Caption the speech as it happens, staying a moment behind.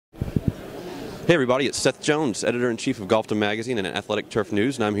Hey everybody, it's Seth Jones, Editor-in-Chief of Golfdom Magazine and Athletic Turf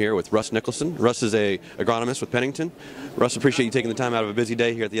News, and I'm here with Russ Nicholson. Russ is an agronomist with Pennington. Russ, appreciate you taking the time out of a busy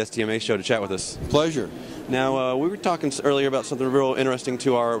day here at the STMA show to chat with us. Pleasure. Now, we were talking earlier about something real interesting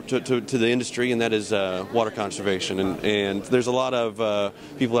to the industry, and that is water conservation. And there's a lot of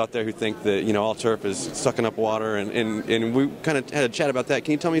people out there who think that all turf is sucking up water, and we kind of had a chat about that.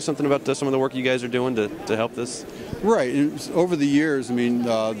 Can you tell me something about some of the work you guys are doing to help this? Right. Over the years, I mean,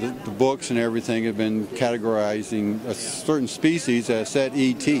 the books and everything have been categorizing a certain species as set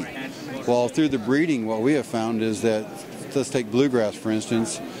ET. Well, through the breeding, what we have found is that, let's take bluegrass for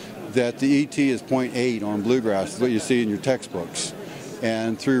instance, that the ET is 0.8 on bluegrass, is what you see in your textbooks.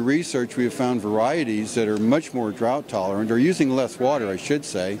 And through research, we have found varieties that are much more drought tolerant, or using less water, I should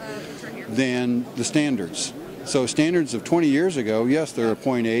say, than the standards. So standards of 20 years ago, yes, they're a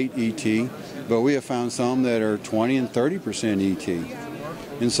 0.8 ET, but we have found some that are 20 and 30% ET.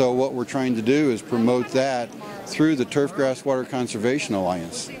 And so what we're trying to do is promote that through the Turfgrass Water Conservation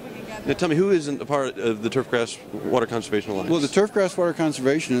Alliance. Now tell me, who isn't a part of the Turfgrass Water Conservation Alliance? Well, the Turfgrass Water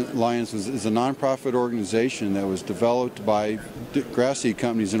Conservation Alliance is a nonprofit organization that was developed by grass seed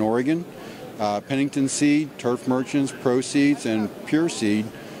companies in Oregon. Pennington Seed, Turf Merchants, Proseeds, and Pure Seed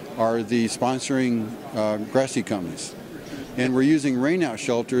are the sponsoring grass seed companies. And we're using rainout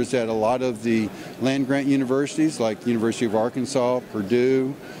shelters at a lot of the land-grant universities like University of Arkansas,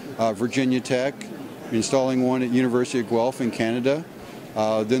 Purdue, Virginia Tech, installing one at University of Guelph in Canada.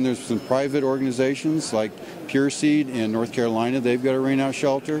 Then there's some private organizations like Pure Seed in North Carolina. They've got a rainout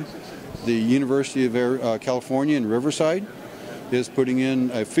shelter. The University of California in Riverside is putting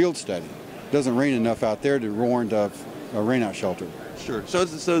in a field study. It doesn't rain enough out there to warrant a rainout shelter. Sure. So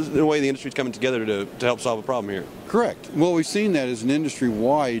in a way, the industry's coming together to help solve a problem here. Correct. Well, we've seen that as an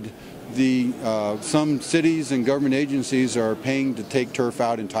industry-wide. Some cities and government agencies are paying to take turf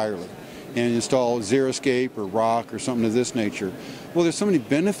out entirely and install xeriscape or rock or something of this nature. Well, there's so many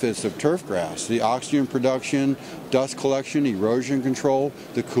benefits of turf grass: the oxygen production, dust collection, erosion control,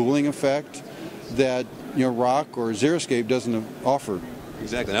 the cooling effect that rock or xeriscape doesn't offer.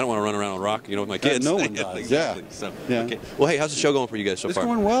 Exactly. I don't want to run around on rock, with my kids. No one does. Exactly. Yeah. So, yeah. Okay. Well, hey, how's the show going for you guys so far? It's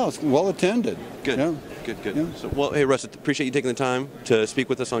going well. It's well attended. Good. Yeah. Good. Yeah. So, well, hey, Russ, appreciate you taking the time to speak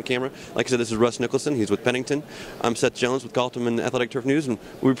with us on camera. Like I said, this is Russ Nicholson. He's with Pennington. I'm Seth Jones with Golfdom and Athletic Turf News, and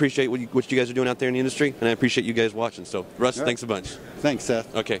we appreciate what you guys are doing out there in the industry, and I appreciate you guys watching. So, Russ, thanks a bunch. Thanks,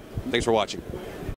 Seth. Okay. Thanks for watching.